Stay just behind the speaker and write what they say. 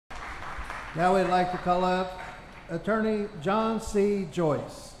Now we'd like to call up Attorney John C.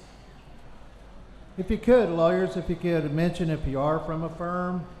 Joyce. If you could, lawyers, if you could mention if you are from a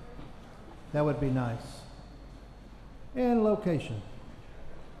firm, that would be nice. And location.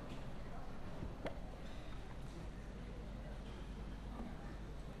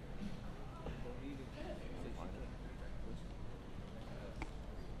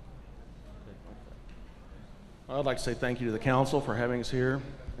 I'd like to say thank you to the council for having us here,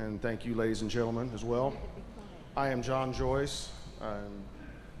 and thank you, ladies and gentlemen, as well. I am John Joyce.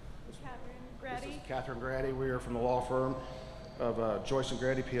 This is Catherine Grady. We are from the law firm of Joyce and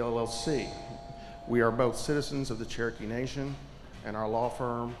Grady, PLLC. We are both citizens of the Cherokee Nation, and our law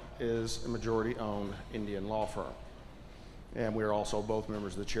firm is a majority-owned Indian law firm. And we are also both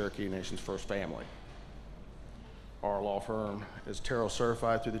members of the Cherokee Nation's First Family. Our law firm is Tarot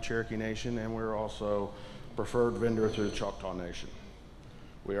certified through the Cherokee Nation, and we're also preferred vendor through the Choctaw Nation.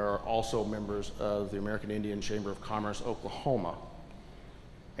 We are also members of the American Indian Chamber of Commerce, Oklahoma,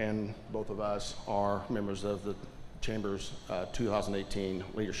 and both of us are members of the Chamber's 2018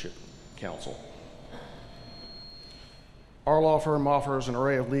 Leadership Council. Our law firm offers an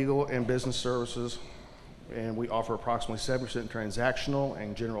array of legal and business services, and we offer approximately 7% transactional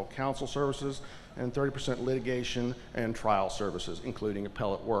and general counsel services and 30% litigation and trial services, including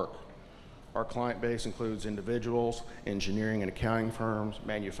appellate work. Our client base includes individuals, engineering and accounting firms,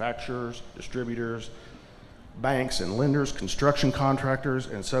 manufacturers, distributors, banks and lenders, construction contractors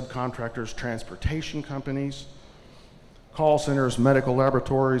and subcontractors, transportation companies, call centers, medical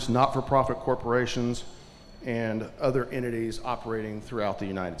laboratories, not-for-profit corporations, and other entities operating throughout the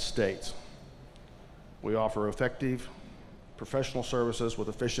United States. We offer effective professional services with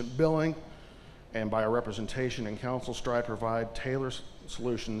efficient billing, and by our representation and counsel strive to provide tailored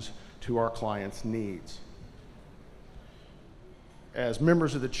solutions to our clients' needs. As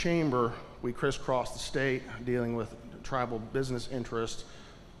members of the Chamber, we crisscross the state dealing with tribal business interests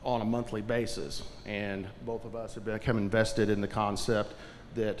on a monthly basis, and both of us have become invested in the concept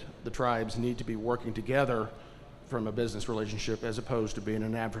that the tribes need to be working together from a business relationship as opposed to being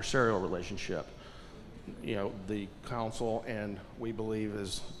an adversarial relationship. You know, the council, and we believe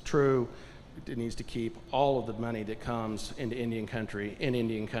is true, it needs to keep all of the money that comes into Indian country in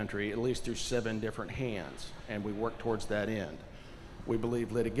Indian country, at least through 7 different hands, and we work towards that end. We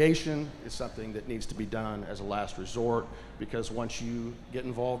believe litigation is something that needs to be done as a last resort, because once you get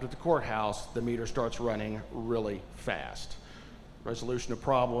involved at the courthouse, the meter starts running really fast. Resolution of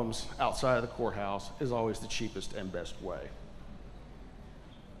problems outside of the courthouse is always the cheapest and best way.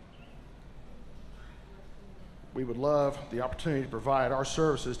 We would love the opportunity to provide our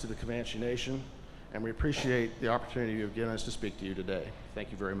services to the Comanche Nation, and we appreciate the opportunity you've given us to speak to you today.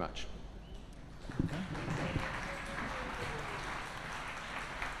 Thank you very much.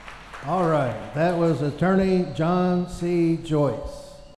 All right, that was Attorney John C. Joyce.